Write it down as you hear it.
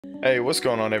Hey, what's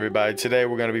going on, everybody? Today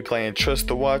we're going to be playing Trust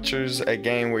the Watchers, a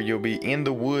game where you'll be in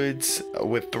the woods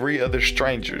with 3 other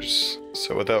strangers.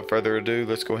 So without further ado,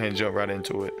 let's go ahead and jump right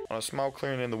into it. On a small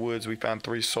clearing in the woods, we found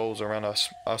 3 souls around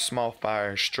a small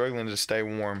fire, struggling to stay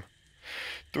warm.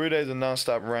 3 days of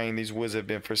non-stop rain, these woods have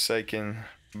been forsaken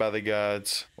by the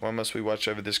gods. Why must we watch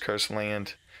over this cursed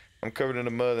land? I'm covered in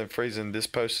the mud and freezing. This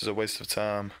post is a waste of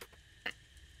time.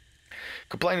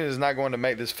 Complaining is not going to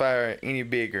make this fire any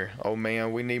bigger. Oh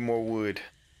man, we need more wood.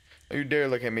 Don't you dare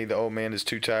look at me, the old man is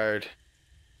too tired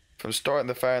from starting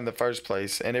the fire in the first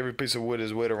place, and every piece of wood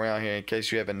is wet around here in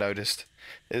case you haven't noticed.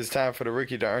 It is time for the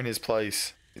rookie to earn his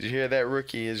place. Did you hear that,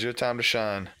 rookie? It's your time to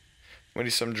shine. We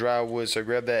need some dry wood, so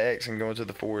grab that axe and go into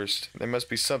the forest. There must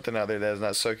be something out there that is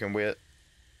not soaking wet.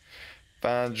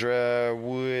 Find dry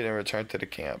wood and return to the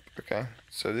camp. Okay,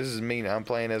 so this is me now. I'm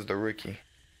playing as the rookie.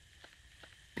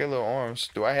 Got little arms.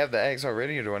 Do I have the axe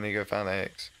already, or do I need to go find the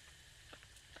axe?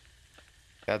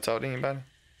 Can I talk to anybody?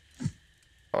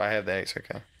 Oh, I have the axe.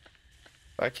 Okay.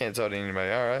 I can't talk to anybody.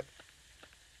 Alright.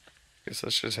 Guess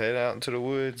let's just head out into the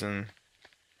woods and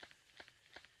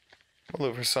we'll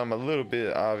look for something a little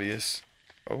bit obvious.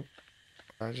 Oh,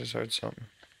 I just heard something.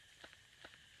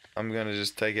 I'm gonna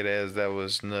just take it as that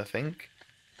was nothing.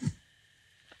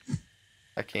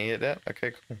 I can't hit that?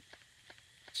 Okay, cool.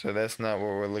 So that's not what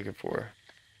we're looking for.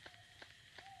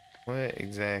 What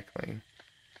exactly?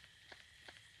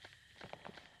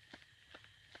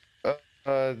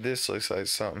 This looks like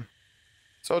something.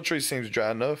 This old tree seems dry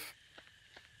enough.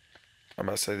 I'm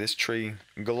about to say this tree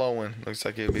glowing. Looks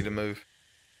like it'll be the move.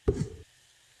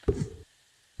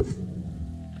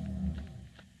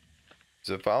 Is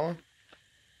it following?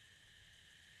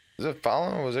 Is it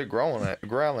following, or was it growling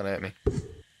growling at me?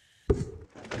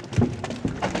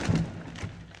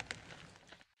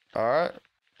 Alright.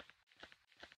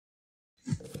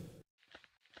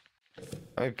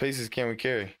 How many pieces can we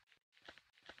carry?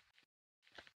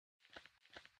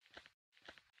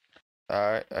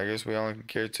 Alright, I guess we only can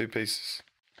carry 2 pieces.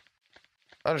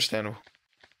 Understandable.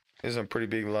 These are some pretty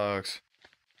big logs.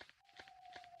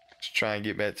 Let's try and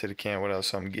get back to the camp without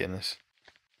something getting us.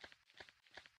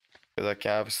 Because I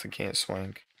obviously can't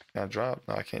swing. Can I drop?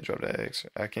 No, I can't drop the eggs.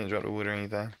 I can't drop the wood or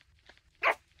anything.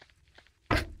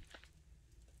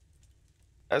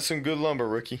 That's some good lumber,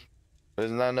 rookie. But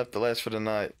it's not enough to last for the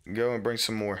night. Go and bring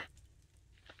some more.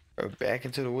 Go back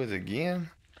into the woods again?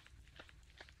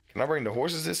 Can I bring the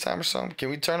horses this time or something? Can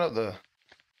we turn up the...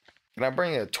 Can I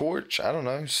bring a torch? I don't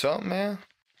know. Something, man?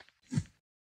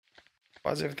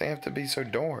 Why does everything have to be so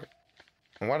dark?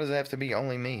 And why does it have to be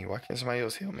only me? Why can't somebody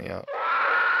else help me out?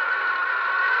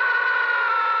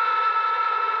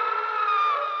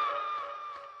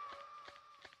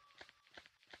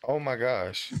 Oh my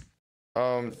gosh.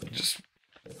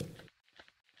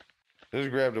 Just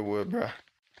grab the wood, bruh.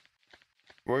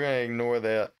 We're gonna ignore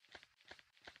that.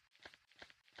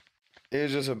 It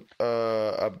was just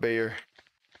a bear.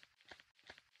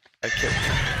 I can't.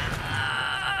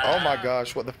 Oh my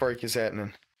gosh, what the freak is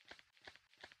happening?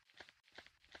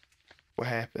 What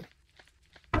happened?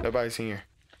 Nobody's here.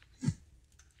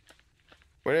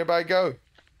 Where'd everybody go?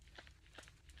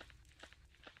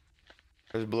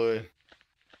 There's blood.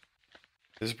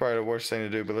 This is probably the worst thing to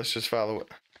do, but let's just follow it.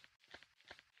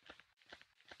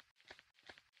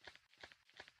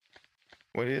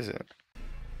 What is it?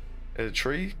 Is it a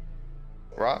tree?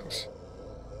 Rocks?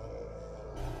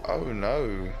 Oh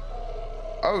no.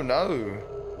 Oh no.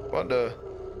 What the?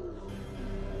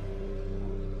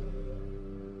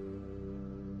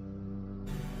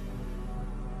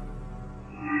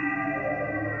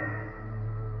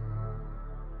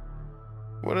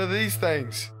 What are these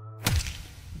things?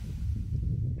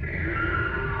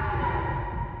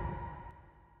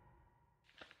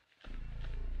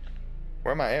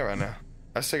 Where am I at right now?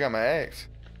 I still got my axe.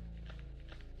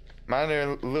 Am I in there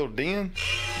a little den?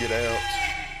 Get out.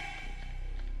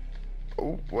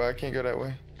 Oh, well, I can't go that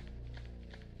way.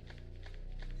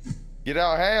 Get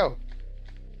out, how?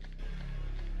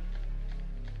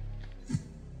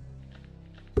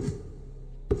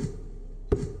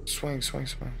 Swing, swing,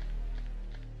 swing.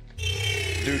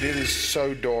 Dude, it is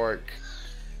so dark.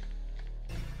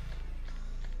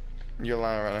 You're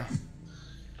lying right now.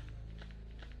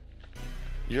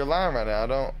 You're lying right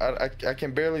now. I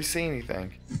can barely see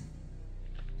anything.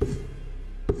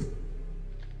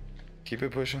 Keep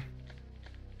it pushing.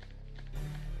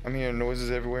 I'm hearing noises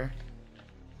everywhere.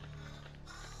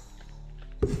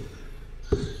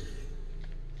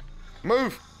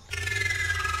 Move!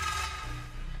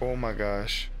 Oh my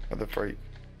gosh. What the freak?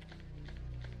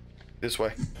 This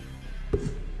way.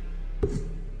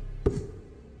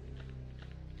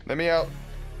 Let me out.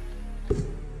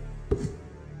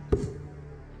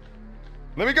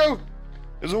 Let me go.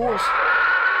 There's a horse.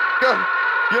 Go.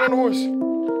 Get on the horse.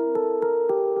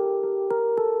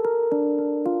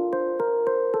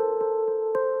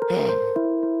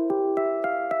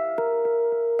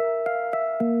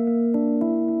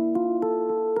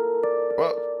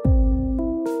 Well,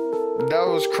 that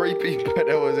was creepy, but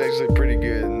that was actually pretty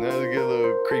good. That was a good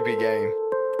little creepy game.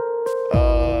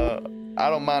 I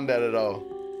don't mind that at all.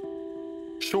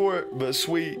 Short but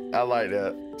sweet. I like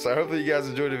that. So hopefully you guys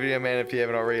enjoyed the video, man. If you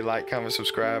haven't already, like, comment,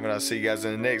 subscribe, and I'll see you guys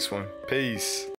in the next one. Peace.